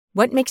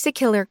What Makes a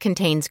Killer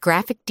contains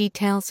graphic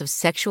details of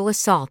sexual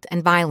assault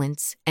and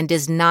violence and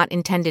is not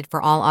intended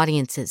for all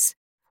audiences.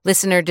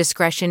 Listener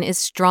discretion is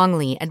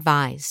strongly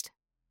advised.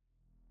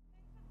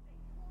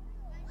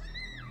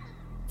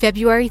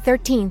 February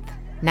 13th,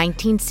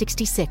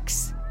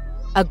 1966.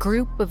 A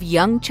group of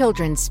young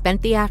children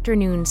spent the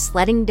afternoon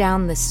sledding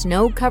down the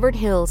snow-covered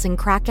hills in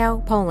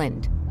Krakow,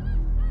 Poland.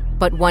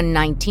 But one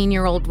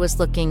 19-year-old was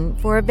looking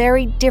for a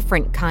very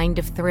different kind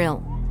of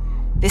thrill.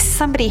 This is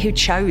somebody who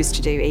chose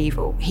to do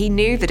evil. He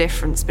knew the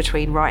difference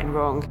between right and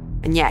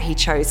wrong, and yet he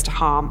chose to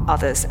harm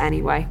others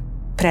anyway.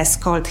 Press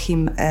called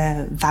him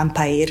a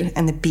vampire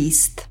and a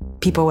beast.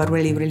 People were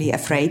really, really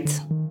afraid.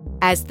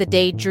 As the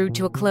day drew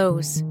to a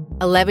close,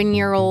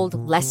 11-year-old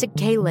Leszek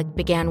Kalik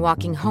began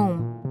walking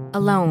home,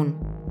 alone.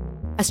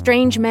 A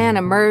strange man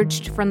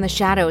emerged from the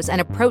shadows and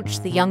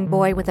approached the young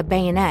boy with a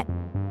bayonet.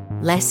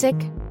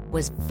 Leszek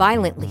was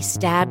violently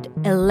stabbed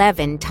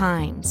 11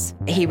 times.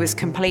 He was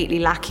completely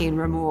lacking in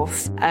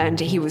remorse, and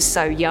he was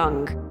so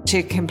young.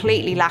 To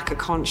completely lack a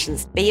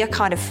conscience, be a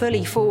kind of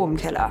fully formed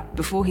killer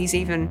before he's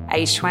even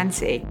age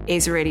 20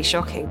 is really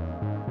shocking.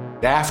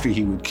 After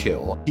he would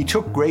kill, he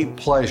took great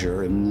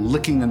pleasure in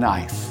licking the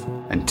knife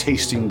and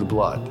tasting the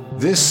blood.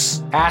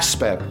 This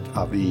aspect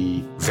of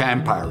the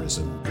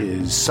vampirism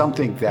is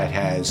something that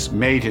has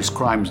made his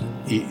crimes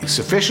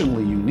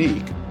sufficiently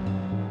unique.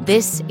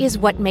 This is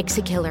What Makes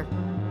a Killer,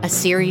 a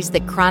series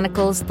that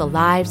chronicles the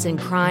lives and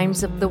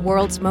crimes of the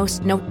world's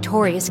most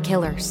notorious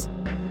killers.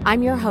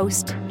 I'm your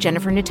host,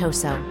 Jennifer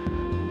Natoso.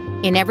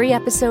 In every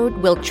episode,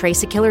 we'll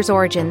trace a killer's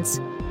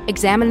origins,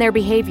 examine their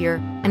behavior,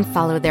 and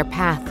follow their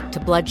path to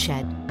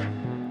bloodshed.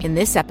 In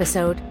this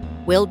episode,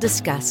 we'll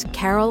discuss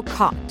Karol,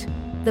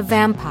 the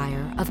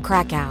vampire of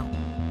Krakow.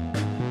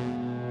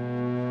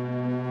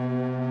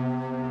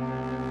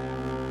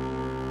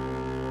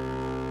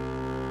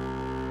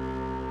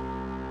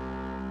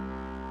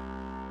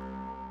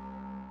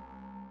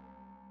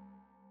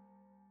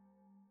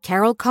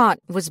 Karol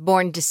was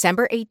born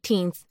December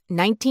 18,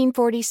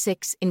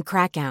 1946 in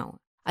Krakow,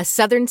 a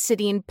southern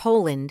city in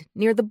Poland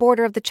near the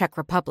border of the Czech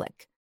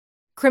Republic.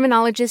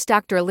 Criminologist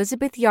Dr.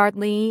 Elizabeth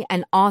Yardley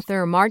and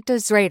author Marta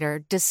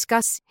Zrader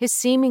discuss his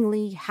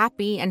seemingly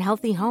happy and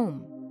healthy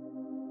home.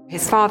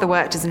 His father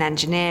worked as an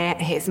engineer,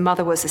 his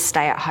mother was a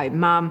stay-at-home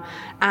mum,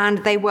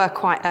 and they were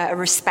quite a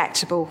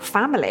respectable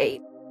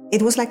family.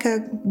 It was like a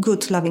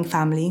good, loving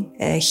family.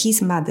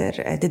 His mother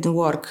didn't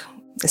work,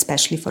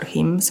 especially for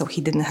him, so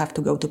he didn't have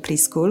to go to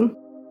preschool.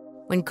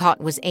 When Kot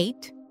was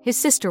 8, his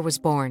sister was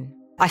born.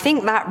 I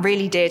think that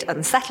really did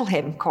unsettle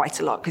him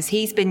quite a lot because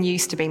he's been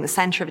used to being the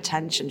centre of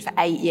attention for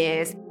 8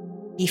 years.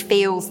 He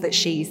feels that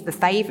she's the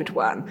favoured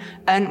one.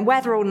 And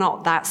whether or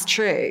not that's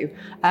true,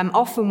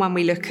 often when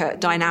we look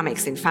at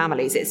dynamics in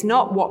families, it's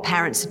not what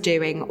parents are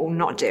doing or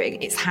not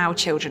doing, it's how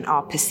children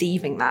are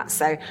perceiving that.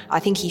 So I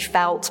think he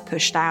felt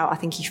pushed out. I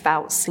think he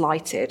felt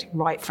slighted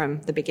right from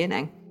the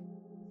beginning.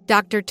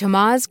 Dr.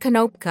 Tomasz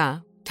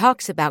Konopka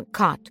talks about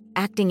Kot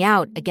acting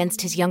out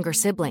against his younger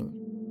sibling.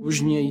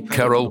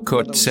 Karol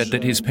Kot said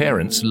that his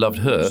parents loved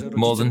her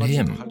more than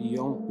him.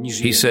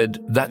 He said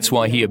that's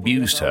why he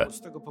abused her.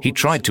 He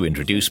tried to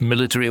introduce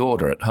military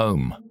order at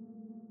home.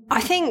 I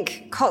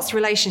think Kot's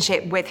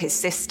relationship with his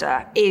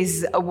sister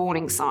is a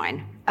warning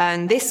sign.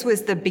 And this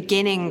was the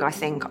beginning, I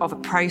think, of a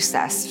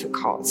process for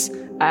Kot,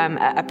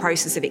 a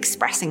process of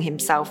expressing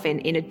himself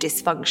in a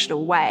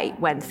dysfunctional way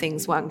when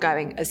things weren't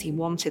going as he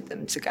wanted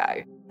them to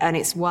go. And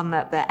it's one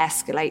that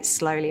escalates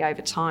slowly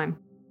over time.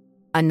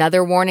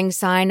 Another warning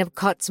sign of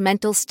Kot's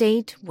mental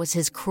state was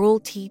his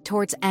cruelty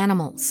towards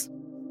animals.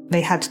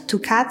 They had 2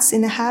 cats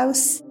in the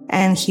house,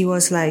 and he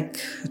was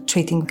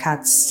treating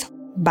cats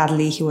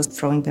badly. He was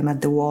throwing them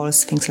at the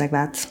walls, things like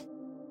that.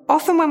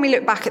 Often when we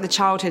look back at the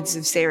childhoods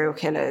of serial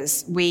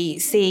killers, we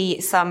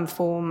see some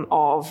form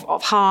of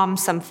harm,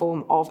 some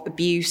form of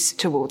abuse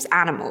towards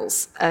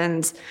animals.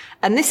 And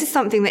this is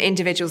something that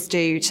individuals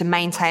do to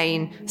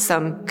maintain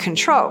some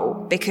control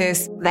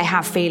because they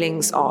have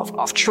feelings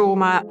of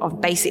trauma, of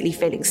basically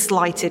feeling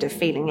slighted, of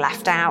feeling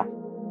left out.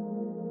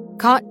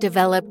 Kot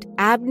developed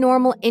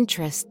abnormal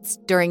interests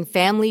during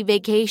family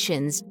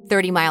vacations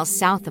 30 miles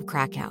south of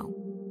Krakow.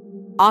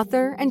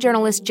 Author and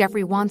journalist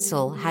Jeffrey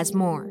Wansel has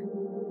more.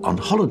 On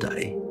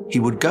holiday, he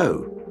would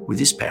go with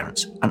his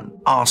parents and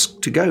ask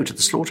to go to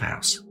the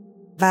slaughterhouse.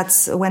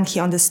 That's when he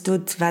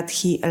understood that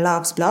he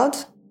loves blood.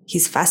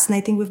 He's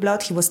fascinating with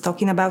blood. He was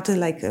talking about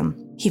it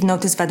he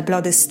noticed that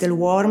blood is still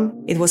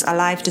warm. It was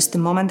alive just a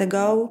moment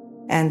ago,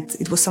 and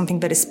it was something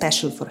very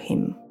special for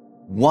him.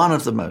 One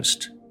of the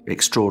most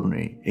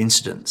extraordinary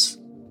incidents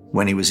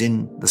when he was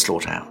in the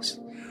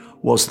slaughterhouse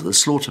was that the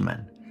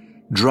slaughtermen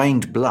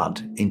drained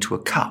blood into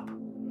a cup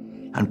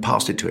and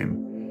passed it to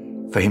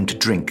him for him to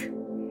drink.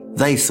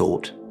 They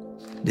thought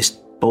this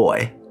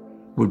boy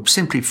would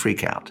simply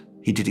freak out.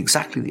 He did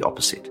exactly the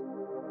opposite.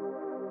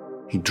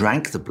 He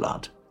drank the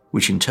blood,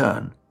 which in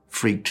turn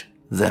freaked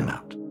them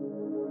out.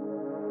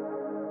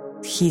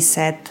 He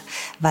said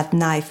that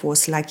knife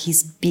was like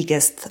his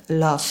biggest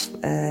love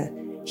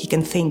he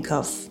can think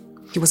of.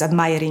 He was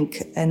admiring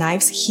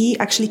knives. He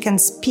actually can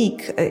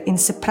speak in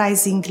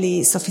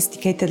surprisingly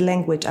sophisticated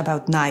language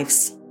about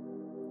knives.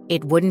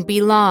 It wouldn't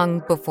be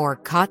long before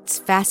Kott's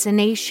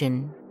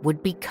fascination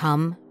would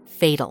become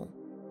fatal.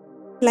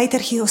 Later,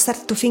 he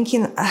started to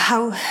thinking,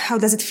 how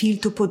does it feel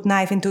to put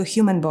knife into a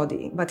human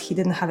body? But he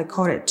didn't have the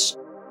courage.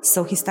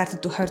 So he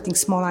started to hurting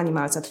small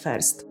animals at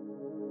first.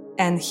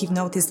 And he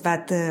noticed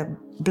that the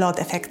blood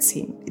affects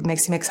him. It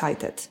makes him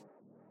excited.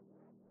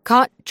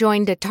 Kott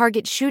joined a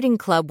target shooting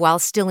club while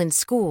still in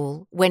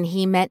school when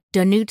he met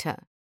Danuta,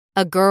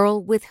 a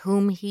girl with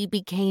whom he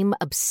became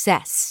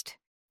obsessed.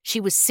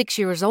 She was 6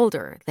 years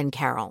older than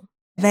Karol.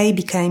 They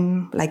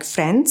became like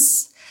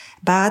friends.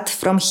 But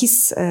from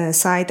his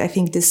side, I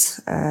think this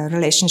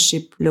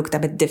relationship looked a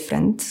bit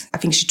different. I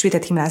think she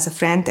treated him as a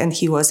friend and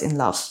he was in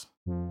love.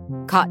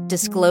 Kott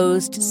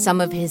disclosed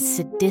some of his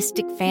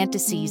sadistic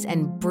fantasies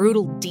and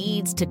brutal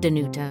deeds to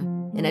Danuta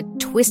in a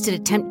twisted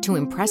attempt to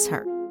impress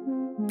her.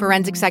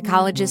 Forensic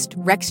psychologist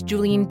Rex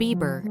Julian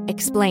Bieber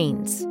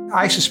explains.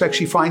 I suspect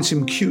she finds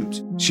him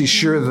cute. She's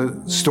sure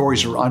the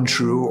stories are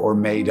untrue or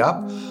made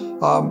up,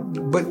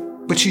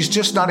 but she's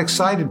just not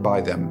excited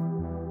by them.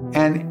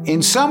 And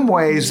in some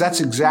ways,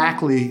 that's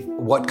exactly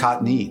what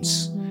Kott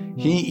needs.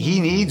 He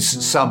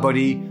needs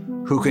somebody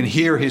who can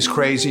hear his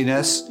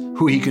craziness,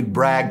 who he can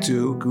brag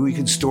to, who he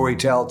can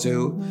storytell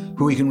to,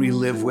 who he can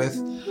relive with,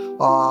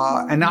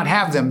 and not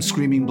have them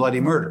screaming bloody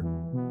murder.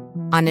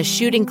 On a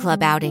shooting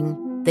club outing,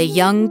 the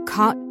young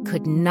Kott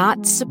could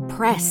not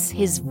suppress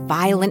his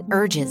violent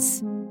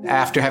urges.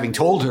 After having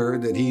told her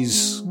that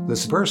he's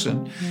this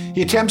person,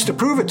 he attempts to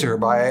prove it to her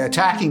by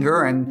attacking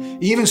her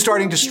and even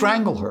starting to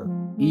strangle her.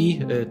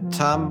 He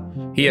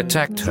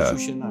attacked her.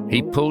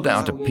 He pulled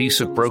out a piece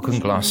of broken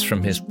glass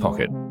from his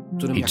pocket.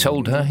 He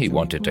told her he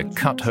wanted to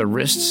cut her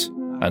wrists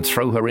and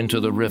throw her into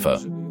the river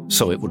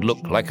so it would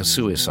look like a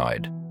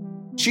suicide.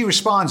 She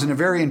responds in a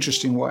very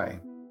interesting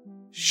way.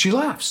 She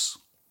laughs.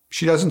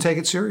 She doesn't take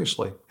it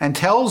seriously and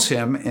tells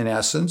him, in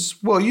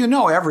essence, well, you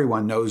know,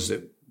 everyone knows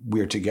that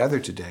we're together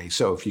today,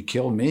 so if you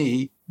kill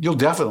me, you'll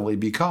definitely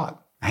be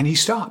caught. And he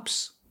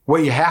stops.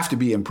 What you have to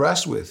be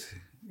impressed with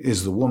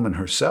is the woman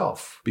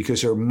herself,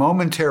 because her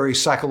momentary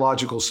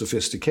psychological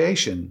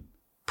sophistication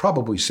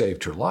probably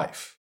saved her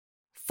life.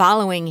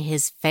 Following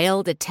his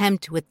failed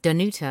attempt with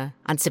Danuta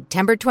on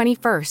September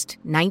 21st,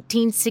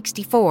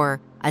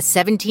 1964, a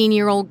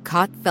 17-year-old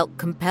Kott felt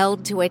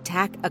compelled to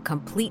attack a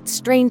complete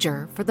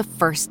stranger for the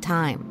first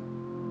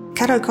time.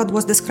 Karol Kott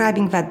was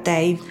describing that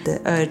day.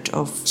 The urge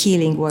of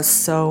killing was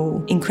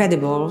so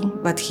incredible,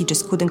 but he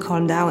just couldn't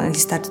calm down and he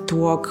started to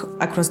walk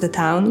across the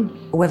town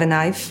with a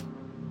knife.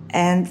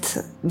 And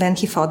then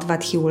he thought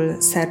that he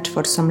will search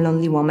for some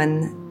lonely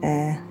woman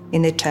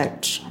in a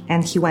church.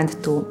 And he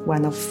went to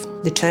one of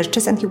the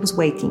churches and he was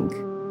waiting.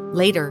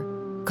 Later,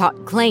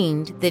 Kott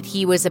claimed that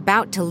he was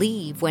about to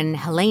leave when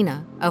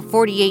Helena, a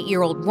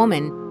 48-year-old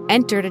woman,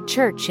 entered a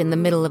church in the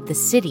middle of the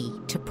city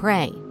to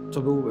pray.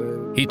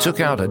 He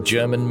took out a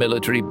German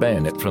military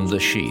bayonet from the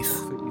sheath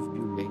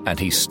and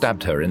he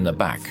stabbed her in the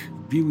back.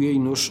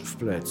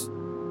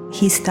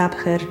 He stabbed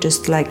her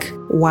just like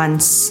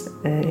once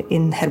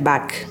in her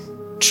back,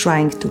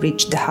 trying to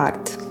reach the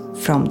heart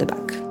from the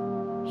back.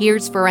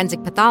 Here's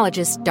forensic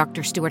pathologist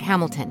Dr. Stuart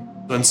Hamilton.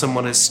 When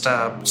someone is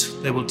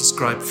stabbed, they will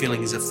describe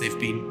feeling as if they've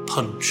been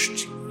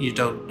punched. You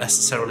don't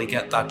necessarily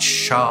get that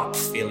sharp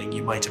feeling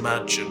you might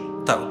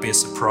imagine. That would be a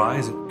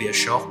surprise, it would be a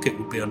shock, it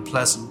would be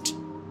unpleasant.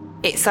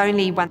 It's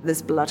only when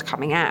there's blood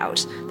coming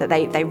out that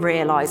they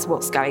realise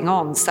what's going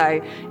on.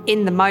 So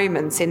in the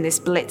moments in this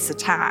blitz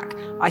attack,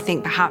 I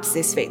think perhaps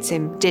this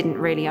victim didn't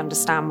really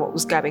understand what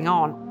was going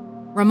on.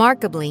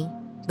 Remarkably,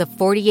 the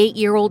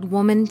 48-year-old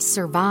woman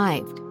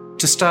survived.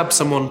 To stab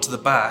someone to the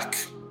back,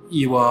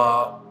 you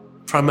are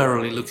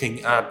primarily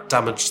looking at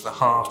damage to the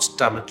heart,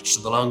 damage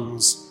to the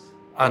lungs,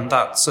 and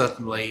that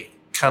certainly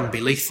can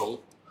be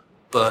lethal,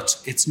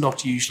 but it's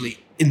not usually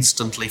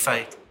instantly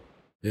fatal.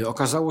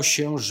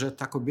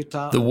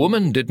 The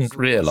woman didn't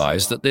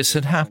realize that this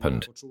had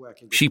happened.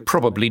 She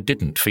probably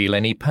didn't feel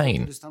any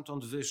pain.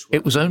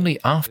 It was only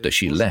after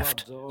she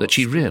left that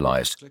she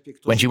realized,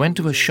 when she went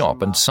to a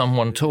shop and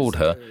someone told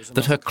her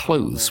that her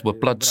clothes were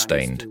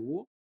blood-stained.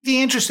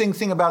 The interesting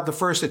thing about the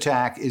first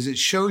attack is it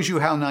shows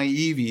you how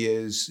naive he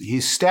is.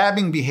 His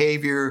stabbing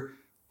behavior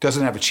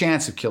doesn't have a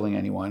chance of killing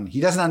anyone. He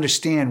doesn't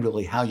understand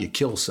really how you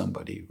kill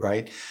somebody,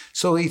 right?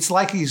 So it's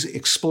like he's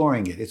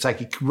exploring it. It's like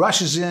he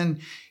rushes in,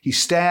 he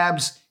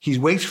stabs, he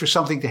waits for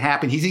something to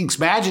happen. He thinks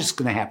magic's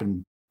going to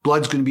happen.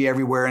 Blood's going to be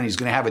everywhere and he's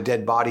going to have a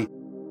dead body.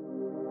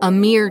 A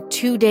mere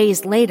 2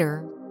 days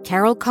later,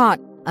 Karol Kott,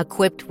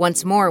 equipped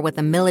once more with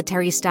a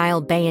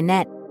military-style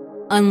bayonet,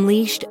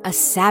 unleashed a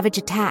savage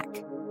attack.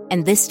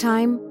 And this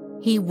time,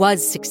 he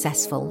was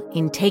successful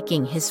in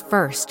taking his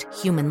first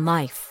human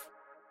life.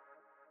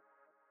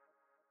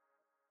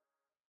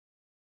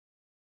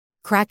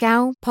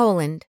 Krakow,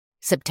 Poland,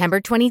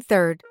 September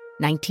 23rd,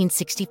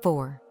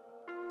 1964.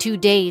 2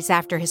 days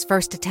after his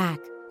first attack,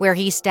 where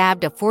he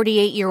stabbed a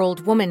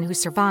 48-year-old woman who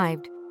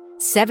survived,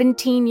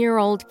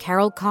 17-year-old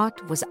Karol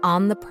Kott was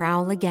on the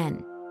prowl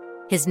again.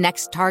 His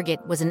next target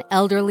was an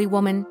elderly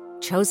woman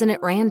chosen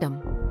at random.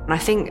 And I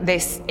think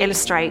this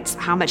illustrates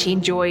how much he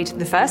enjoyed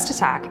the first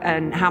attack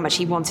and how much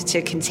he wanted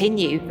to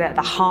continue the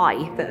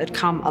high that had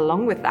come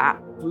along with that.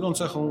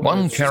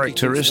 One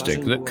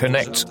characteristic that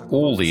connects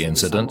all the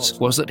incidents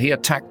was that he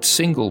attacked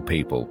single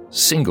people.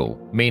 Single,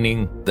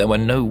 meaning there were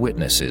no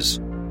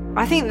witnesses.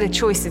 I think the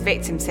choice of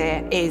victims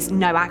here is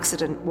no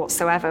accident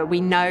whatsoever.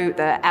 We know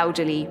that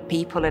elderly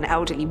people and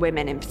elderly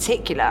women in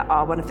particular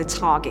are one of the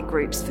target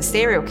groups for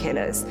serial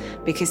killers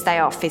because they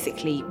are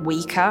physically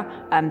weaker,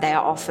 they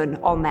are often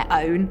on their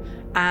own,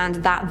 and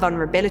that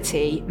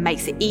vulnerability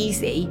makes it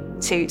easy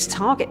to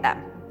target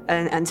them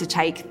and to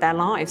take their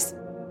lives.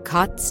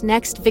 Kott's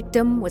next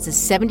victim was a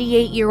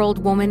 78-year-old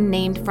woman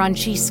named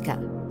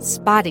Franziska,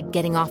 spotted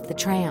getting off the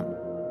tram.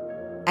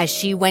 As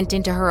she went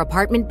into her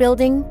apartment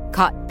building,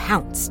 Kott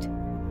pounced.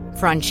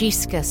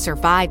 Franziska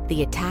survived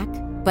the attack,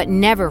 but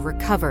never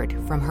recovered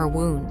from her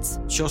wounds.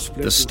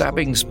 The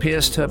stabbings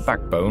pierced her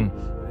backbone,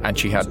 and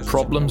she had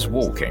problems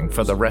walking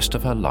for the rest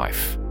of her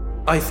life.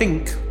 I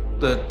think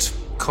that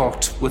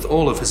Kott, with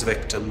all of his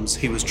victims,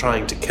 he was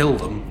trying to kill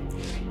them,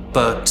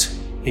 but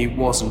he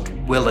wasn't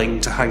willing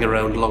to hang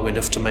around long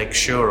enough to make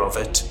sure of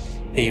it.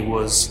 He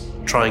was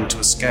trying to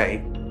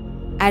escape.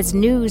 As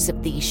news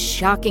of these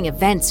shocking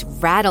events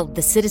rattled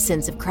the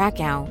citizens of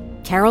Krakow,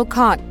 Karol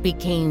Kott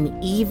became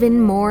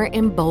even more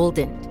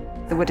emboldened.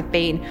 There would have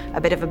been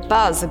a bit of a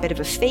buzz, a bit of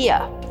a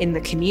fear in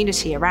the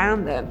community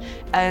around them.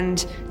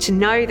 And to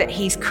know that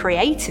he's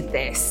created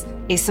this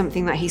is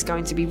something that he's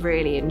going to be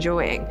really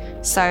enjoying.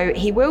 So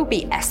he will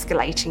be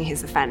escalating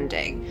his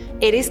offending.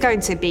 It is going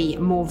to be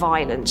more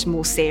violent,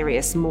 more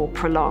serious, more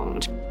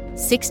prolonged.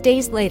 6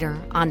 days later,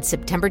 on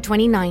September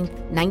 29,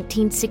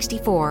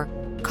 1964,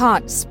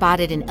 Kott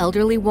spotted an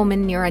elderly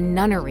woman near a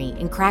nunnery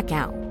in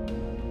Krakow.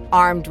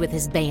 Armed with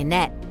his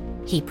bayonet,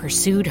 he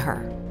pursued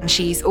her. And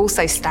she's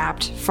also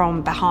stabbed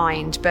from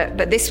behind,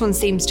 but this one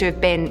seems to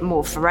have been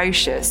more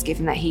ferocious,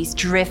 given that he's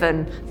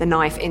driven the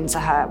knife into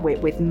her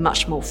with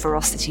much more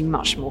ferocity,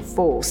 much more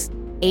force.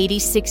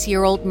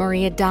 86-year-old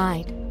Maria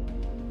died,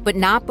 but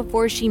not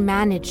before she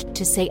managed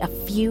to say a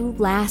few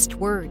last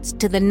words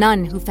to the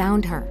nun who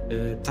found her.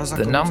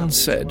 The nun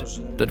said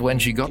that when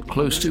she got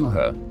close to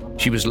her,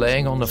 she was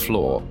laying on the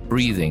floor,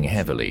 breathing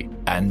heavily,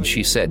 and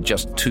she said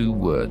just 2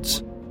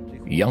 words,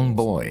 "Young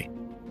boy."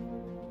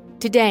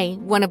 Today,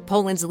 one of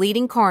Poland's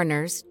leading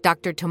coroners,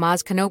 Dr.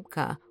 Tomasz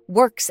Konopka,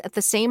 works at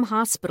the same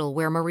hospital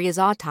where Maria's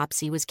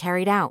autopsy was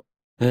carried out.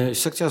 The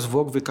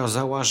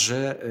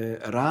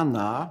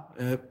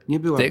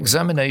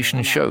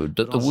examination showed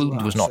that the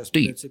wound was not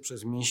deep.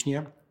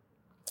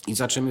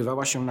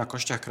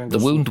 The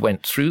wound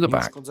went through the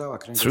back,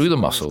 through the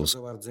muscles,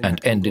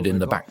 and ended in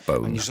the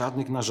backbone.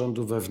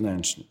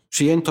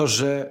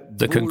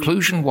 The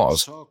conclusion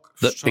was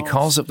that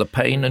because of the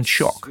pain and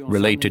shock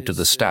related to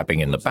the stabbing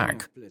in the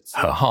back,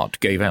 her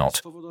heart gave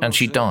out and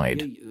she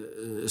died.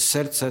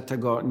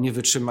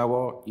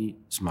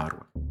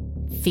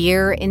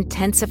 Fear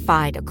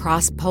intensified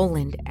across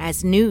Poland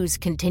as news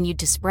continued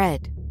to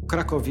spread.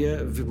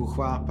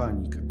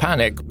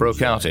 Panic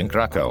broke out in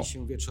Krakow.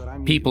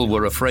 People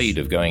were afraid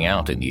of going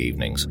out in the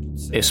evenings,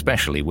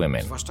 especially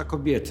women.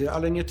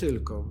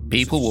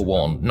 People were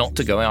warned not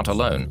to go out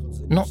alone,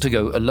 not to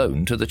go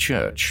alone to the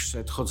church.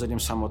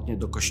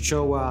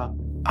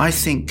 I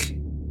think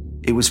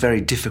it was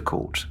very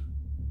difficult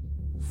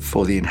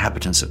for the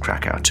inhabitants of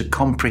Krakow to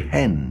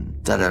comprehend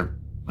that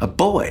a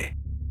boy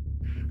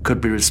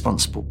could be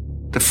responsible.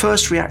 The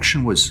first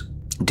reaction was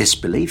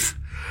disbelief.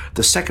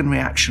 The second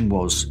reaction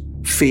was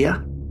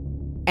fear.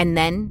 And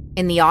then,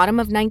 in the autumn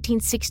of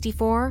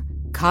 1964,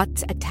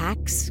 Kott's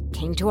attacks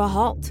came to a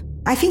halt.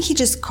 I think he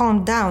just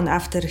calmed down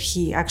after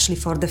he actually,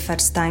 for the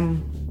first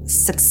time,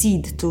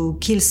 succeeded to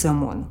kill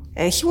someone.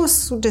 He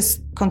was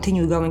just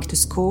continued going to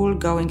school,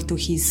 going to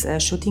his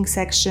shooting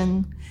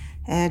section,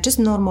 just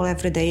normal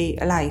everyday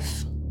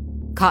life.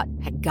 Kott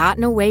had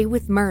gotten away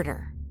with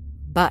murder,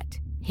 but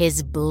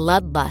his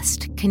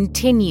bloodlust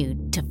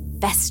continued to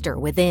fester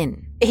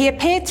within. He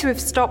appeared to have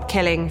stopped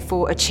killing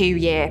for a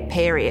 2-year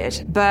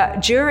period,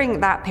 but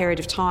during that period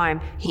of time,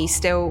 he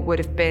still would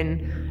have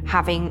been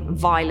having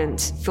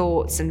violent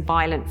thoughts and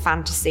violent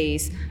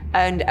fantasies,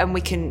 and we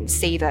can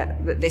see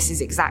that this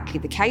is exactly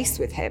the case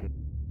with him.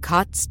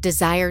 Kott's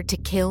desire to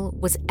kill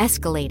was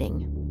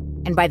escalating,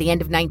 and by the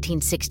end of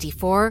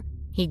 1964,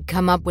 he'd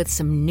come up with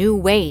some new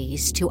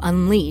ways to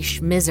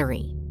unleash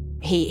misery.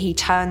 He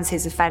turns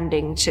his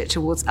offending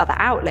towards other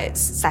outlets,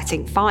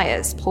 setting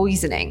fires,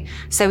 poisoning.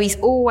 So he's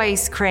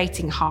always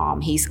creating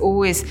harm. He's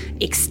always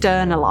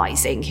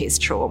externalizing his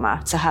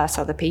trauma to hurt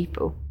other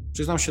people.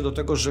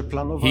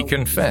 He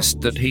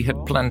confessed that he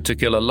had planned to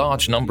kill a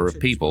large number of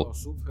people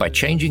by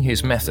changing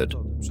his method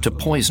to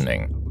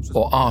poisoning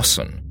or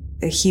arson.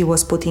 He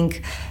was putting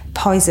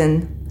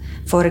poison,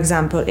 for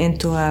example,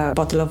 into a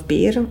bottle of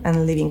beer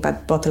and leaving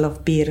that bottle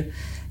of beer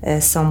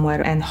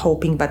somewhere and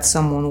hoping that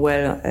someone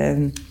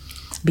will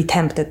be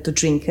tempted to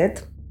drink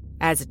it.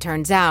 As it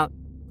turns out,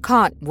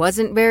 Kott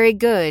wasn't very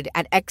good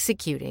at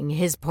executing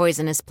his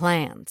poisonous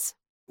plans.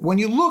 When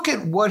you look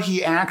at what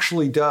he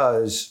actually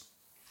does,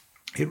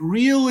 it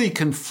really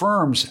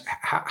confirms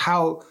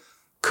how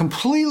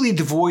completely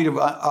devoid of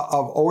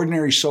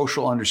ordinary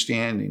social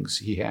understandings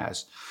he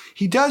has.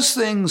 He does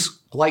things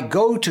like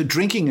go to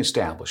drinking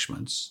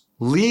establishments,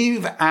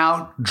 leave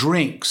out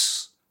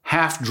drinks,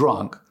 half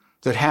drunk,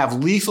 that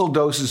have lethal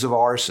doses of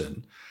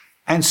arson,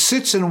 and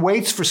sits and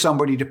waits for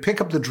somebody to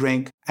pick up the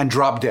drink and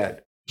drop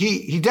dead.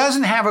 He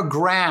doesn't have a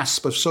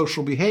grasp of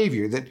social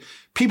behavior, that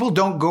people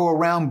don't go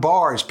around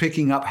bars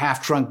picking up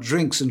half-drunk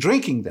drinks and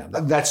drinking them.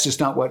 That's just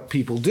not what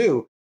people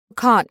do.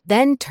 Kot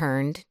then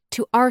turned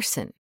to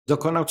arson. He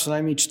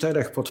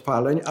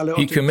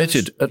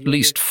committed at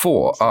least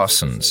 4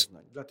 arsons.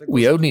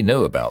 We only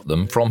know about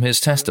them from his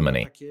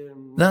testimony.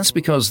 That's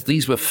because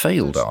these were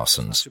failed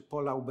arsons.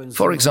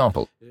 For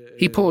example,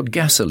 he poured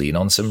gasoline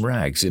on some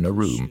rags in a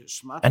room,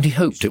 and he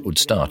hoped it would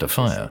start a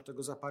fire.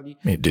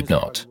 It did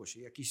not.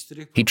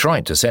 He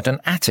tried to set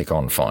an attic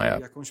on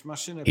fire.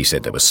 He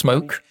said there was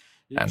smoke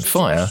and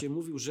fire,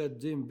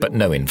 but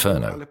no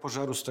inferno.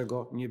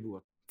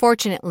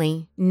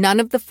 Fortunately, none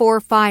of the 4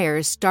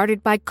 fires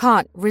started by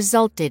Kot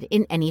resulted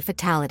in any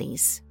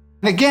fatalities.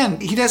 Again,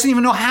 he doesn't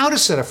even know how to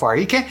set a fire.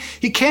 He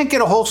can't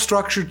get a whole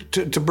structure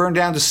to burn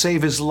down to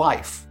save his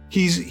life.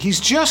 He's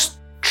just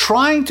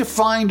trying to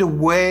find a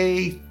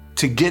way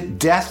to get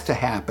death to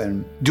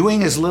happen,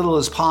 doing as little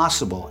as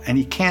possible, and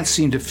he can't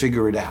seem to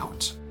figure it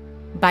out.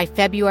 By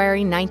February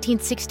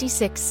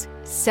 1966,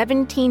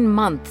 17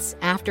 months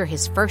after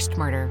his first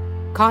murder,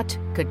 Kot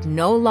could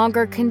no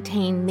longer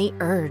contain the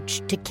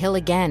urge to kill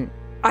again.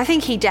 I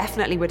think he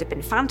definitely would have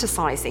been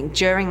fantasizing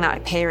during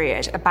that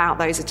period about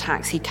those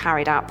attacks he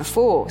carried out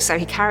before. So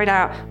he carried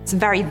out some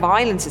very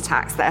violent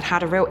attacks that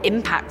had a real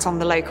impact on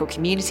the local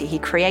community. He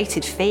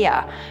created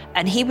fear,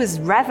 and he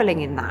was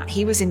reveling in that.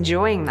 He was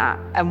enjoying that.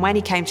 And when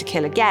he came to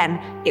kill again,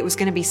 it was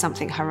going to be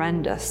something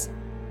horrendous.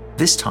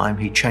 This time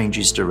he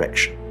changes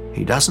direction.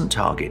 He doesn't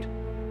target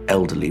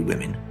elderly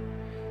women.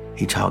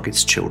 He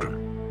targets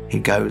children. He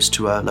goes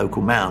to a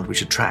local mound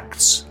which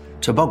attracts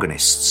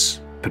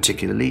tobogganists,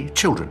 particularly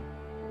children.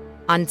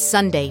 On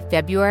Sunday,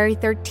 February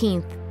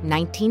 13th,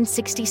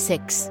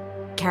 1966,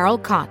 Karol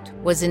Kot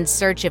was in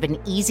search of an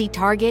easy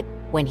target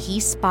when he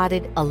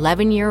spotted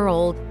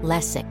 11-year-old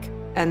Leszek.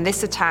 And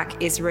this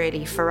attack is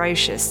really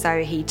ferocious.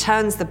 So he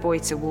turns the boy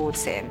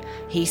towards him.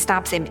 He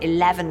stabs him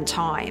 11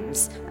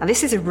 times. And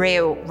this is a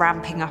real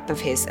ramping up of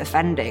his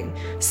offending.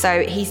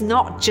 So he's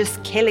not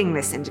just killing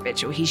this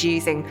individual. He's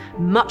using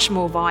much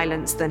more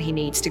violence than he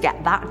needs to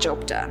get that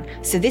job done.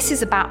 So this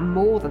is about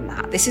more than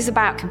that. This is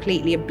about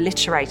completely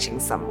obliterating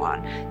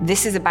someone.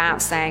 This is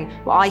about saying,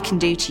 well, I can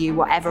do to you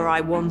whatever I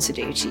want to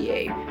do to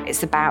you.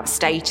 It's about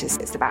status,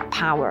 it's about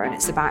power, and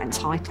it's about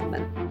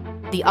entitlement.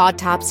 The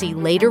autopsy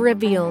later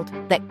revealed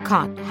that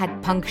Kot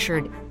had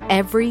punctured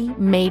every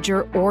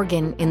major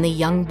organ in the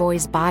young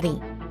boy's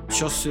body.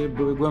 The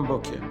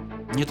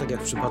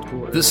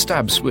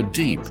stabs were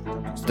deep.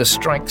 The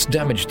strikes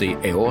damaged the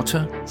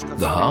aorta,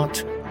 the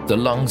heart, the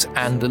lungs,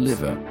 and the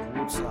liver.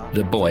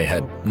 The boy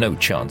had no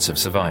chance of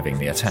surviving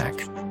the attack.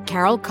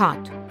 Karol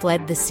Kot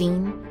fled the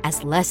scene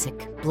as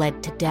Leszek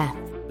bled to death.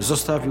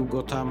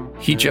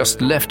 He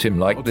just left him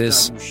like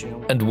this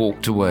and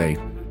walked away.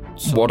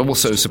 What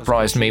also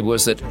surprised me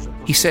was that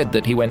he said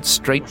that he went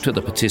straight to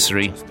the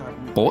patisserie,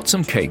 bought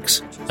some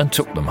cakes, and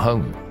took them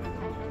home.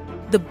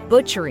 The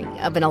butchery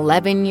of an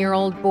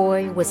 11-year-old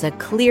boy was a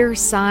clear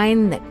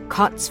sign that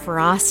Kot's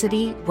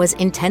ferocity was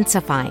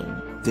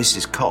intensifying. This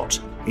is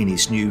Kot in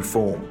his new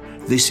form.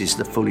 This is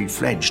the fully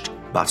fledged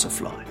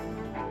butterfly.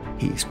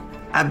 He's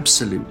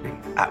absolutely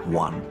at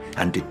one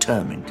and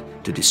determined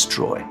to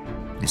destroy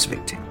his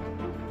victim.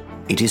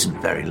 It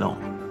isn't very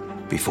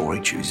long before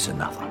he chooses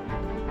another.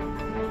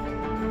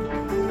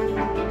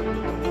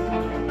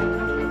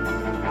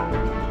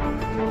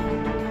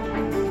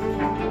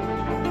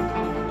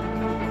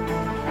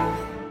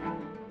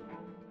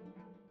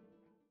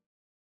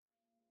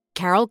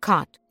 Karol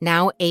Kot,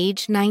 now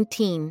aged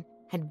 19,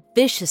 had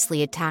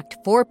viciously attacked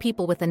 4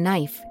 people with a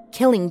knife,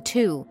 killing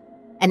 2,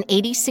 an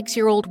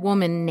 86-year-old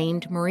woman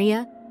named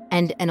Maria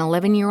and an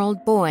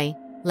 11-year-old boy,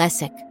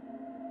 Leszek.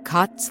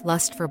 Kot's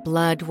lust for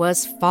blood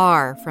was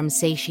far from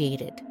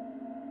satiated.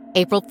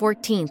 April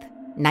 14th,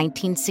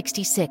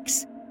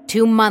 1966,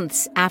 2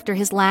 months after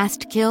his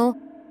last kill,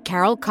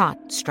 Karol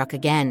Kot struck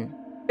again.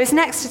 His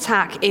next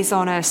attack is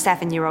on a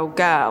 7-year-old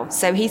girl.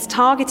 So he's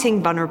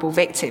targeting vulnerable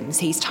victims.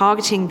 He's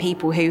targeting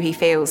people who he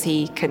feels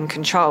he can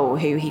control,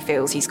 who he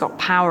feels he's got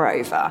power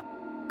over.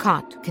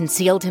 Kot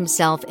concealed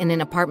himself in an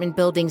apartment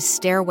building's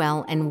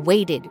stairwell and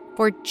waited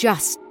for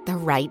just the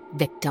right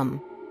victim.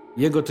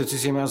 His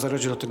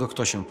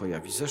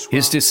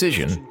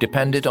decision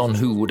depended on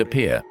who would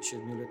appear.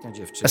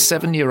 A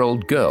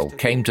 7-year-old girl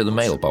came to the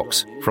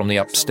mailbox from the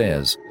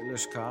upstairs.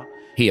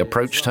 He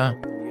approached her,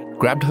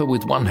 grabbed her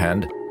with one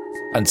hand,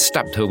 and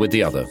stabbed her with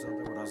the other.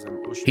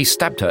 He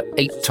stabbed her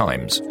 8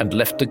 times and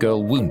left the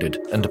girl wounded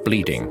and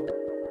bleeding.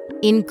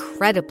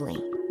 Incredibly,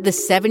 the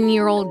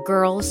 7-year-old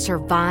girl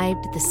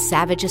survived the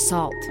savage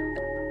assault.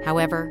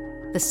 However,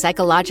 The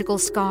psychological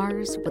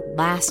scars would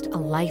last a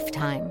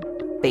lifetime.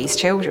 These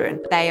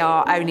children, they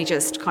are only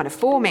just kind of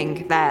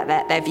forming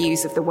their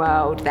views of the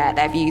world,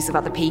 their views of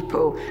other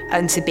people,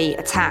 and to be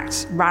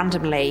attacked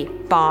randomly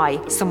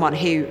by someone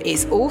who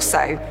is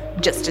also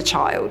just a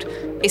child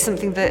is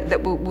something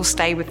that will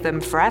stay with them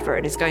forever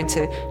and is going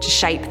to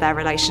shape their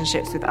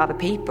relationships with other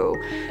people.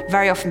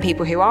 Very often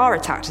people who are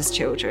attacked as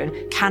children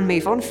can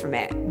move on from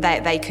it.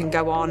 They can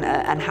go on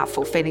and have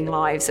fulfilling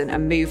lives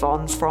and move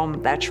on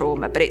from their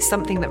trauma, but it's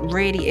something that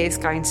really is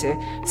going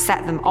to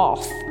set them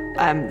off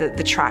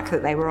the track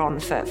that they were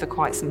on for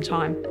quite some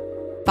time.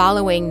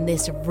 Following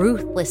this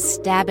ruthless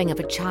stabbing of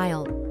a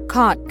child,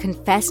 Kot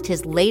confessed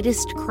his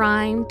latest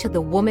crime to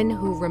the woman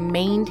who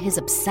remained his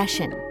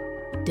obsession,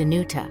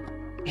 Danuta.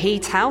 He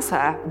tells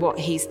her what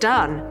he's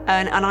done,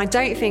 and I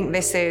don't think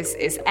this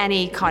is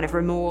any kind of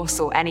remorse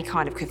or any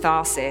kind of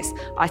catharsis.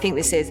 I think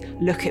this is,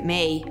 look at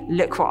me,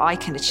 look what I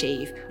can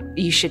achieve.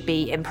 You should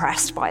be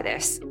impressed by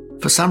this.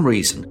 For some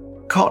reason,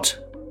 Kot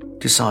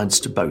decides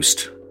to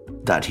boast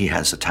that he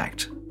has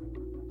attacked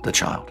the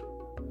child.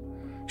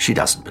 She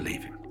doesn't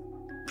believe him.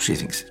 She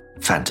thinks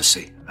it's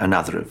fantasy,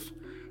 another of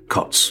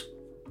Kot's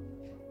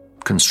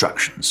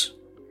constructions,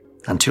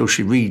 until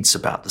she reads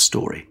about the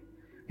story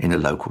in a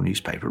local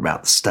newspaper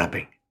about the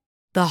stabbing.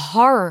 The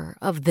horror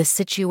of the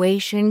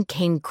situation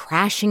came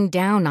crashing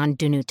down on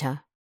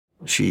Danuta.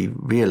 She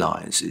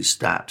realizes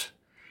that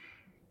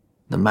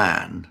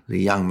the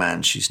young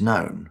man she's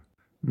known,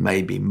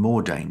 may be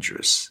more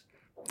dangerous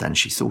than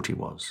she thought he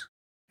was.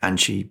 And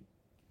she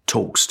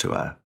talks to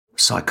a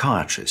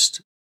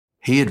psychiatrist.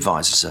 He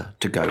advises her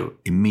to go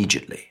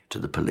immediately to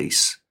the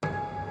police.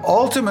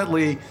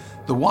 Ultimately,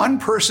 the one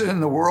person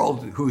in the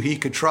world who he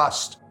could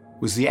trust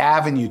was the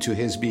avenue to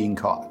his being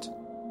caught.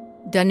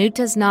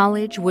 Danuta's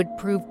knowledge would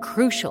prove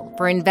crucial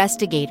for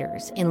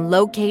investigators in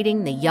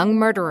locating the young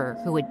murderer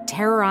who had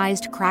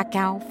terrorized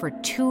Krakow for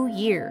 2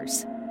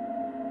 years.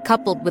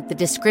 Coupled with the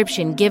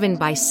description given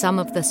by some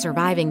of the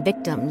surviving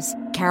victims,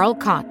 Karol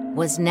Kot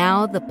was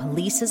now the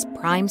police's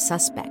prime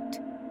suspect.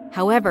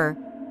 However,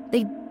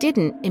 they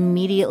didn't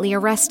immediately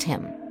arrest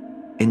him.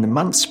 In the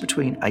months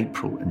between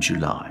April and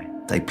July,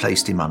 they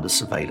placed him under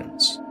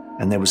surveillance,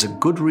 and there was a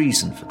good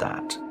reason for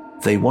that.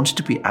 They wanted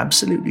to be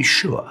absolutely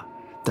sure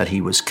that he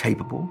was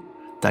capable,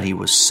 that he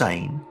was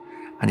sane,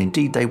 and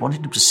indeed they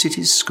wanted him to sit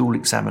his school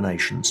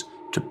examinations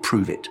to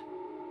prove it.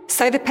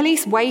 So the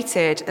police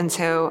waited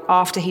until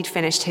after he'd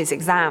finished his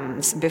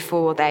exams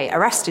before they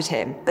arrested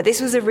him. But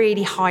this was a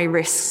really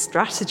high-risk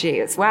strategy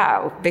as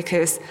well,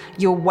 because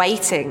you're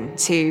waiting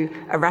to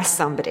arrest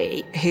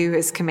somebody who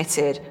has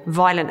committed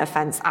violent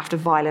offence after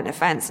violent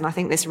offence, and I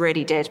think this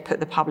really did put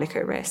the public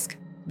at risk.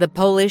 The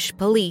Polish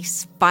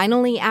police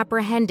finally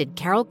apprehended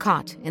Karol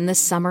Kot in the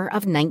summer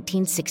of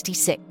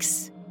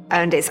 1966.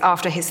 And it's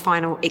after his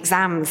final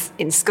exams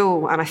in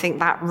school, and I think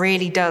that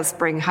really does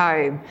bring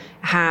home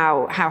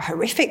how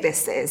horrific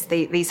this is,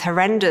 these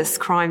horrendous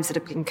crimes that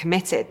have been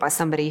committed by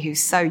somebody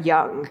who's so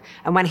young,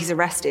 and when he's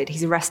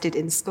arrested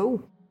in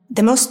school.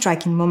 The most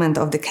striking moment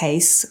of the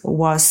case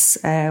was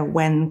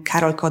when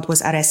Karol Kot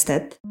was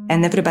arrested,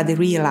 and everybody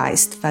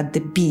realized that the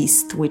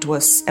beast, which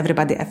was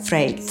everybody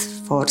afraid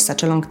for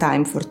such a long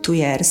time, for 2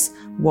 years,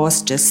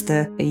 was just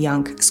a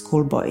young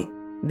schoolboy.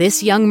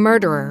 This young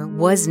murderer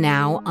was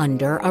now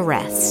under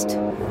arrest.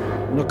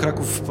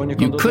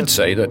 You could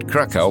say that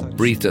Krakow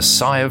breathed a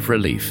sigh of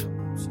relief.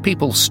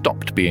 People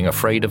stopped being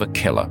afraid of a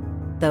killer.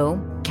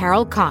 Though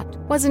Karol Kot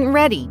wasn't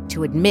ready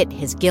to admit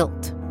his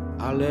guilt.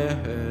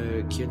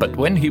 But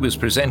when he was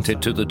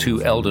presented to the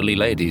 2 elderly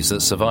ladies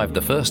that survived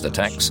the first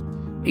attacks,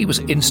 he was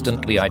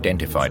instantly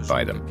identified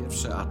by them.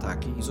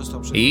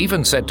 He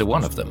even said to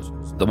one of them,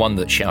 the one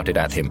that shouted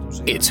at him,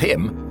 "It's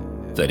him,"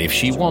 that if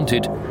she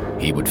wanted,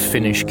 he would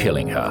finish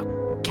killing her.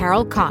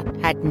 Karol Kot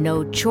had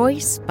no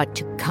choice but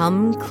to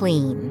come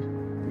clean.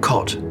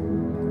 Kot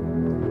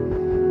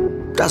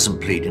doesn't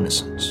plead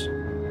innocence.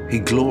 He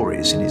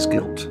glories in his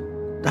guilt.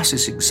 That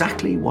is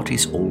exactly what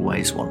he's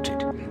always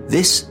wanted.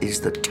 This is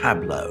the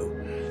tableau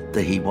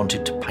that he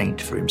wanted to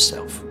paint for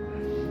himself.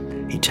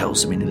 He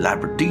tells them in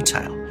elaborate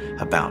detail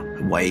about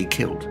the way he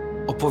killed.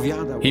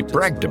 He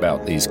bragged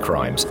about these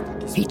crimes.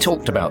 He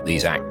talked about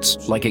these acts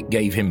like it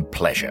gave him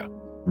pleasure.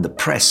 The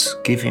press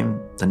give him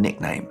the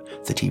nickname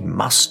that he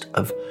must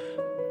have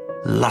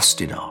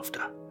lusted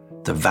after,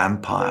 the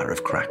vampire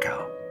of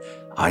Krakow.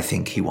 I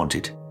think he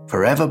wanted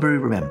forever be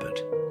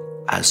remembered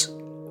as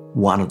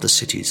one of the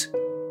city's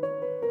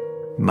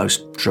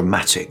most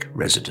dramatic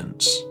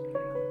residents.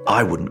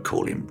 I wouldn't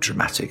call him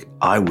dramatic,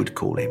 I would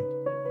call him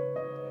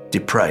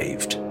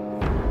depraved.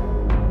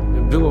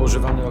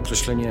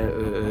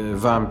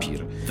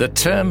 The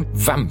term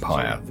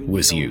vampire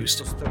was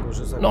used,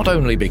 not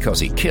only because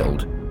he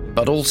killed,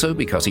 but also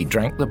because he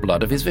drank the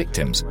blood of his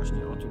victims.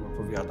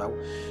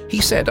 He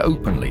said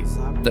openly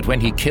that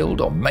when he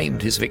killed or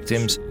maimed his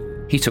victims,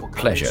 he took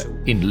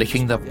pleasure in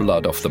licking the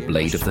blood off the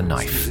blade of the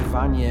knife.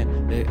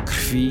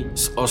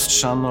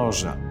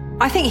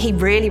 I think he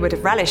really would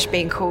have relished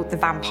being called the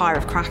vampire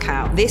of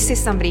Krakow. This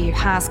is somebody who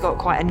has got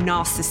quite a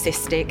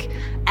narcissistic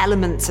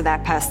element to their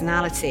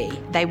personality.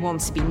 They want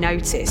to be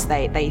noticed.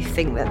 They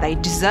think that they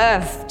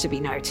deserve to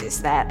be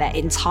noticed. They're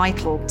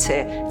entitled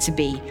to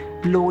be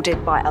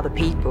lauded by other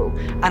people.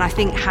 And I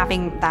think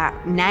having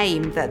that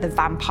name, the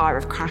vampire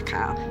of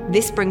Krakow,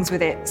 this brings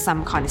with it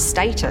some kind of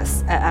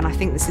status. And I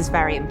think this is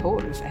very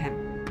important for him.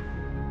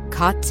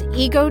 Kott's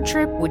ego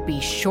trip would be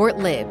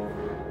short-lived.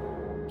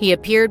 He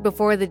appeared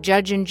before the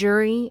judge and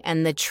jury,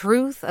 and the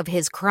truth of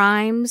his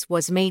crimes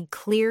was made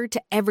clear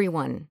to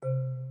everyone.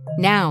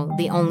 Now,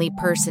 the only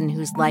person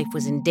whose life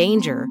was in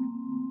danger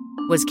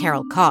was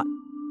Karol Kott.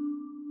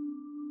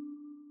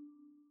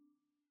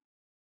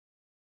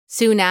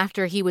 Soon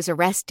after he was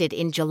arrested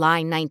in July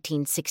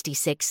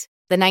 1966,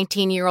 the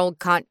 19-year-old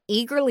Kott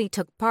eagerly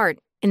took part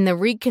in the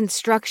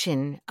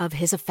reconstruction of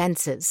his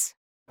offenses.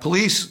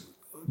 Police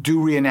do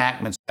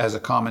reenactments as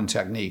a common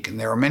technique, and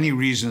there are many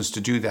reasons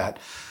to do that.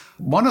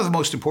 One of the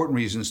most important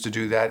reasons to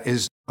do that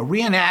is a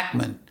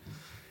reenactment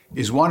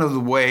is one of the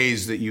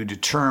ways that you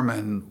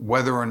determine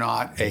whether or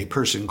not a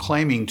person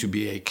claiming to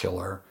be a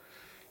killer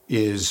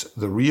is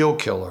the real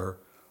killer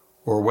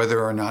or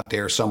whether or not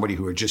they're somebody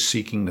who are just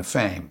seeking the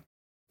fame.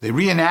 The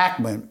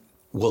reenactment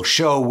will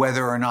show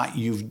whether or not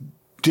you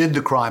did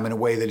the crime in a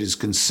way that is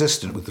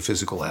consistent with the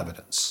physical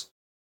evidence,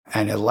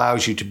 and it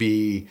allows you to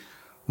be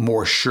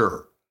more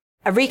sure.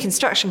 A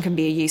reconstruction can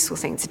be a useful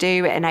thing to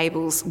do. It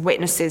enables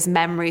witnesses'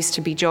 memories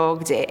to be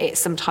jogged. It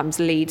sometimes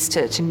leads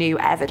to new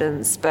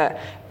evidence. But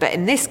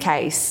in this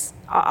case,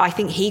 I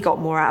think he got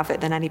more out of it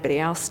than anybody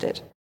else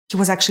did. He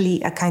was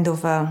actually a kind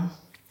of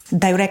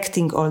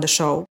directing all the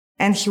show.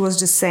 And he was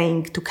just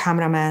saying to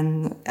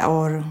cameramen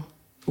or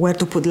where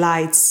to put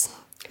lights.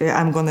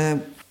 I'm going to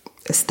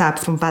stab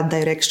from that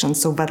direction,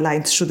 so that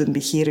light shouldn't be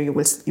here. You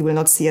will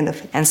not see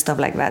anything, and stuff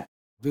like that.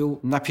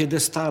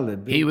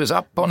 He was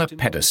up on a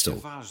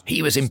pedestal.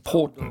 He was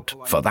important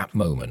for that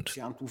moment.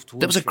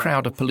 There was a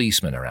crowd of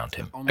policemen around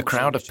him, a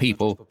crowd of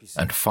people,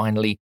 and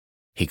finally,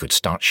 he could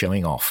start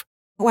showing off.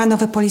 One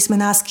of the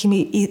policemen asked him,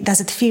 does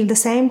it feel the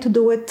same to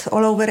do it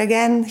all over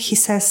again? He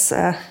said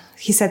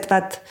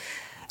that,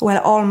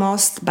 well,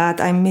 almost, but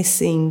I'm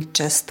missing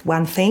just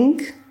one thing.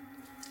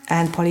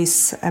 And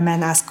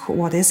policeman asked,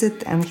 what is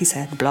it? And he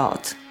said,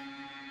 blood.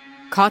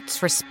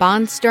 Kott's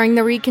response during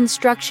the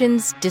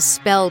reconstructions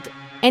dispelled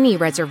any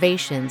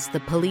reservations the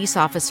police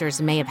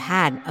officers may have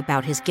had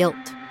about his guilt.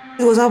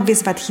 It was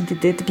obvious that he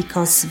did it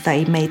because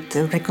they made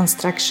a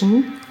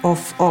reconstruction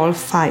of all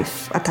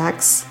 5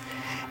 attacks.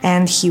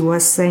 And he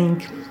was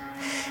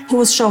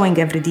showing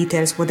every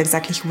details, what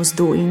exactly he was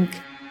doing.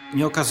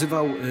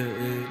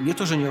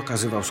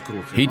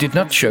 He did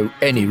not show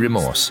any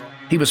remorse.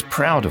 He was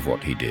proud of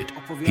what he did.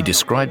 He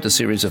described the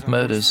series of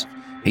murders.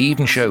 He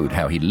even showed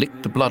how he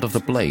licked the blood of the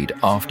blade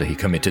after he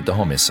committed the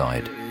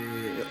homicide.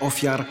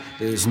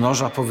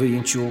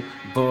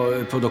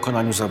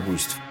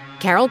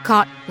 Karol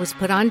Kott was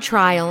put on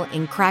trial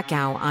in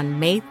Krakow on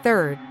May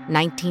 3rd,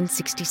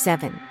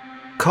 1967.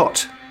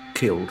 Kott,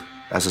 killed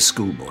as a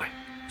schoolboy,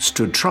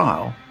 stood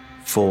trial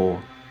for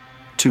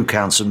 2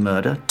 counts of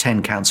murder,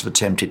 10 counts of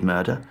attempted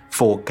murder,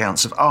 4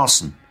 counts of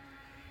arson,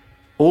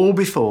 all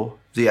before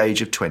the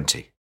age of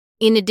 20.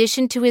 In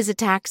addition to his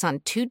attacks on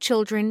 2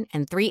 children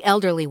and 3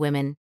 elderly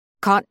women,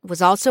 Kott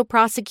was also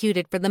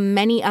prosecuted for the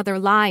many other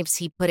lives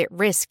he put at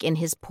risk in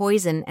his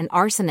poison and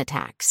arson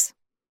attacks.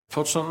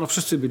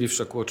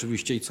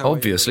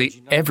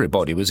 Obviously,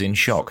 everybody was in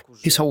shock.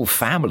 His whole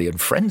family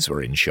and friends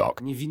were in shock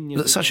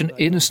that such an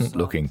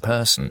innocent-looking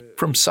person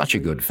from such a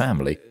good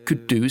family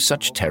could do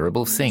such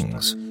terrible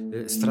things.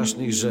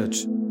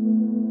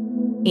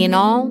 In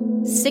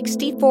all,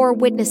 64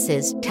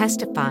 witnesses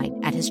testified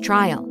at his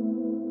trial.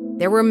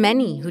 There were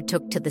many who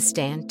took to the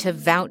stand to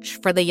vouch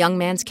for the young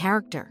man's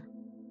character.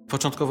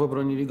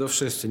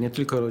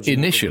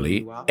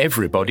 Initially,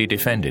 everybody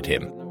defended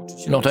him,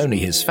 not only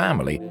his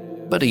family,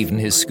 but even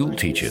his school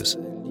teachers.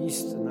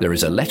 There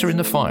is a letter in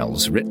the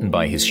files written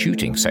by his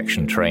shooting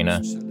section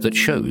trainer that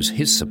shows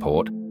his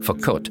support for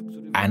Kott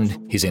and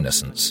his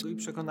innocence.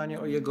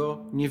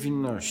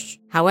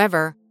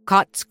 However,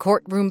 Kott's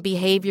courtroom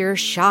behavior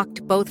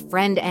shocked both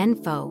friend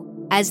and foe,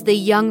 as the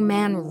young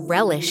man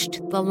relished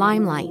the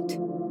limelight.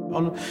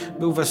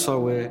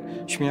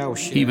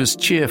 He was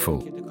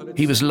cheerful.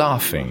 He was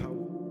laughing.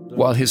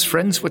 While his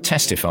friends were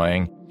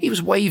testifying, he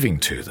was waving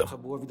to them.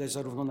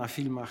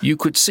 You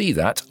could see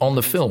that on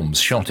the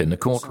films shot in the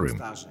courtroom.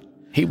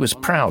 He was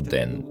proud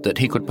then that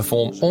he could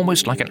perform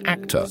almost like an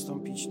actor,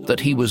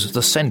 that he was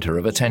the center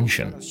of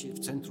attention.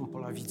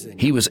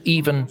 He was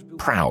even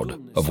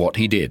proud of what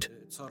he did.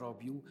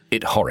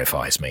 It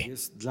horrifies me.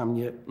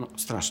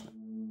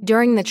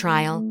 During the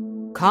trial,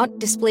 Kott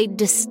displayed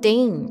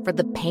disdain for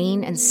the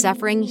pain and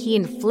suffering he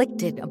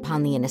inflicted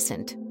upon the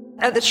innocent.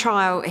 At the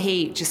trial,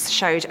 he just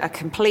showed a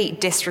complete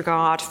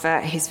disregard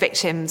for his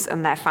victims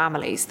and their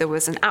families. There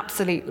was an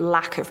absolute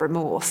lack of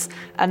remorse.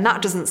 And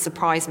that doesn't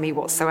surprise me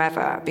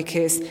whatsoever,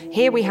 because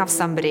here we have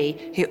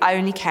somebody who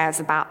only cares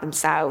about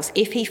themselves.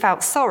 If he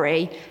felt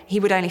sorry, he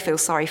would only feel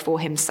sorry for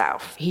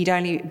himself. He'd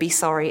only be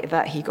sorry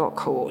that he got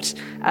caught.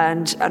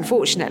 And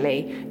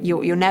unfortunately,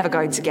 you're never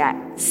going to get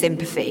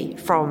sympathy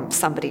from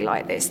somebody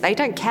like this. They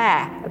don't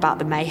care about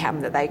the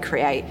mayhem that they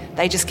create.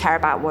 They just care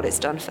about what it's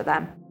done for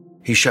them.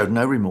 He showed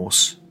no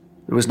remorse.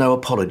 There was no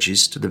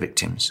apologies to the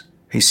victims.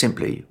 He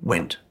simply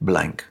went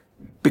blank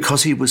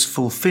because he was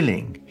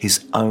fulfilling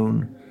his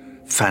own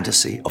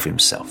fantasy of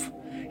himself.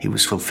 He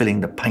was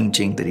fulfilling the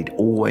painting that he'd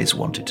always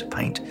wanted to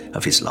paint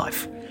of his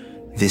life.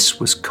 This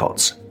was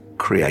Kott's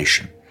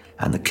creation,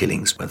 and the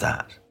killings were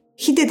that.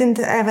 He didn't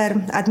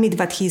ever admit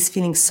that he is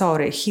feeling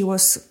sorry. He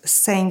was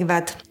saying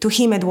that to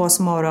him it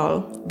was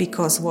moral,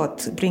 because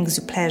what brings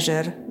you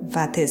pleasure,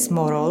 that is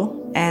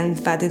moral, and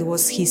that it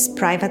was his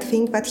private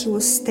thing that he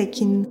was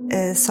taking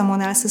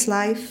someone else's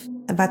life,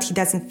 but he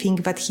doesn't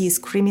think that he is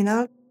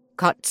criminal.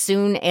 Kott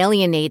soon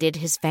alienated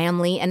his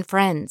family and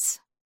friends.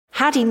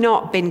 Had he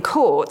not been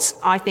caught,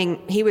 I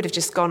think he would have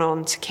just gone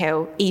on to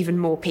kill even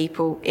more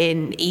people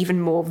in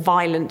even more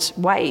violent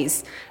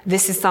ways.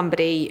 This is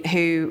somebody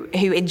who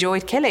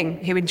enjoyed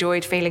killing, who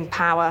enjoyed feeling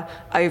power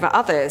over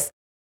others.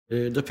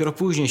 When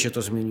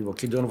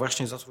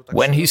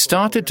he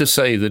started to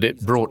say that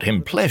it brought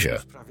him pleasure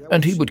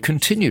and he would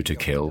continue to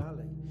kill,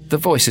 the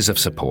voices of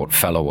support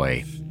fell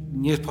away.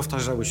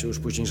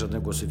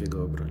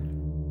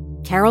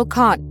 Karol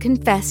Kott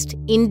confessed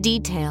in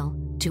detail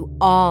to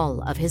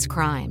all of his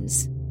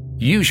crimes.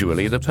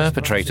 Usually the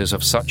perpetrators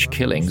of such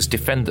killings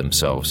defend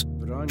themselves,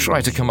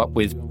 try to come up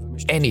with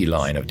any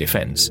line of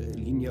defense.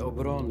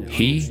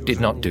 He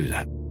did not do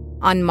that.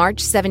 On March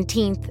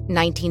 17,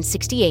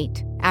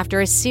 1968,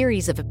 after a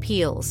series of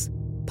appeals,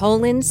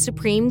 Poland's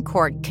Supreme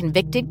Court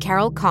convicted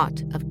Karol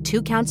Kott of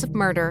 2 counts of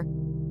murder,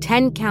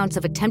 10 counts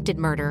of attempted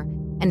murder,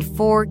 and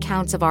 4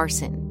 counts of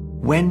arson.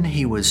 When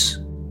he was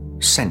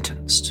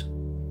sentenced,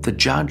 the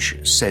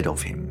judge said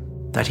of him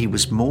that he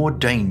was more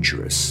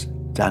dangerous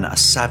than a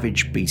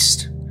savage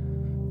beast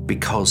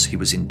because he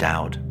was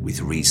endowed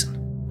with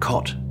reason.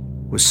 Kott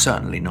was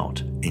certainly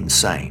not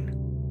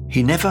insane.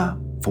 He never,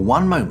 for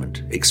one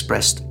moment,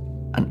 expressed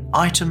an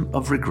item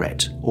of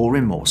regret or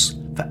remorse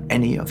for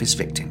any of his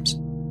victims.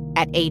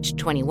 At age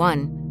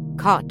 21,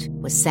 Kott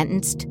was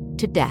sentenced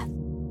to death.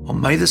 On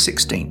May the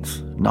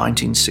 16th,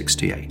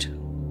 1968,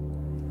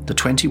 the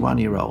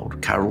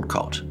 21-year-old Karol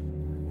Kott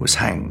was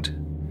hanged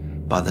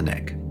by the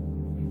neck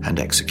and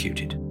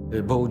executed.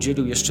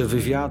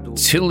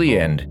 Till the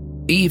end,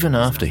 even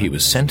after he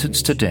was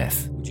sentenced to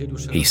death,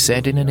 he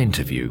said in an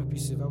interview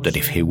that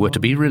if he were to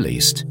be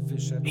released,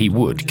 he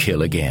would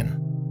kill again.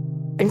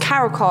 And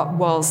Karol Kott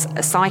was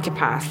a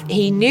psychopath.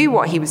 He knew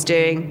what he was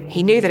doing.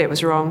 He knew that it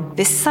was wrong.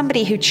 This is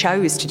somebody who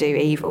chose to do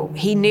evil.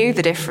 He knew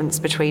the difference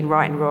between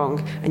right and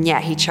wrong, and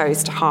yet he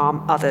chose to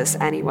harm others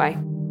anyway.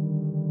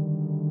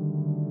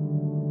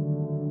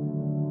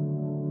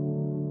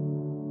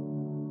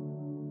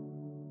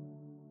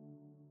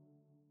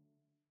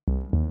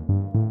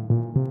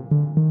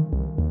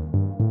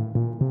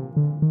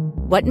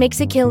 What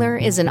Makes a Killer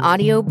is an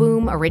Audio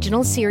Boom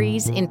original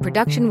series in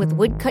production with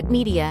Woodcut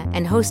Media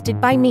and hosted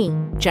by me,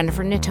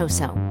 Jennifer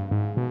Natoso.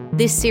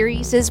 This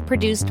series is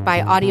produced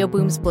by Audio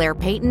Boom's Blair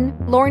Payton,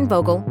 Lauren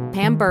Vogel,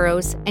 Pam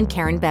Burrows, and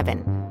Karen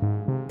Bevan.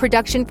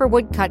 Production for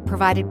Woodcut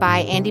provided by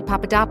Andy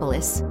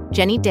Papadopoulos,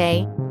 Jenny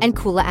Day, and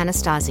Kula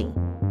Anastasi.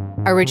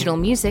 Original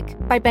music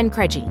by Ben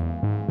Craigie.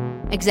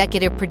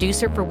 Executive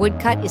producer for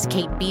Woodcut is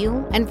Kate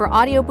Beal, and for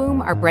Audio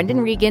Boom are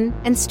Brendan Regan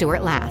and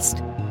Stuart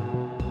Last.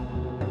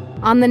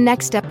 On the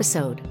next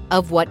episode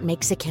of What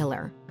Makes a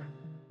Killer.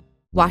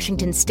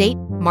 Washington State,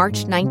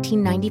 March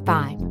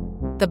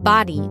 1995. The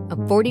body of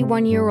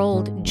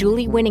 41-year-old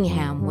Julie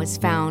Winningham was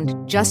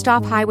found just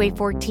off Highway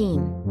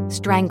 14,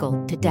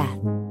 strangled to death.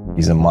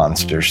 He's a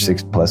monster,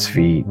 6+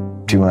 feet,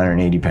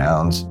 280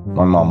 pounds.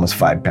 My mom was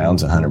 5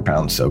 pounds, 100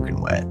 pounds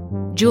soaking wet.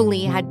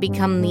 Julie had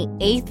become the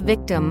 8th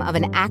victim of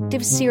an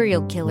active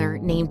serial killer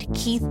named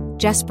Keith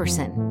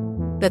Jesperson.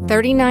 The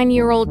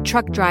 39-year-old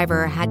truck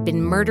driver had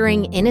been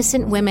murdering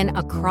innocent women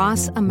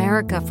across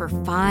America for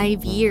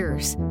 5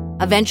 years,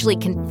 eventually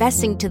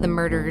confessing to the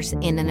murders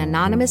in an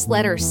anonymous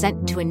letter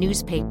sent to a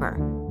newspaper,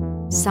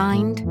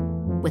 signed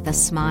with a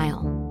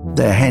smile.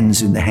 They're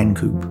hens in the hen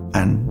coop,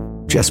 and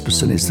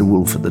Jesperson is the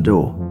wolf at the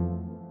door.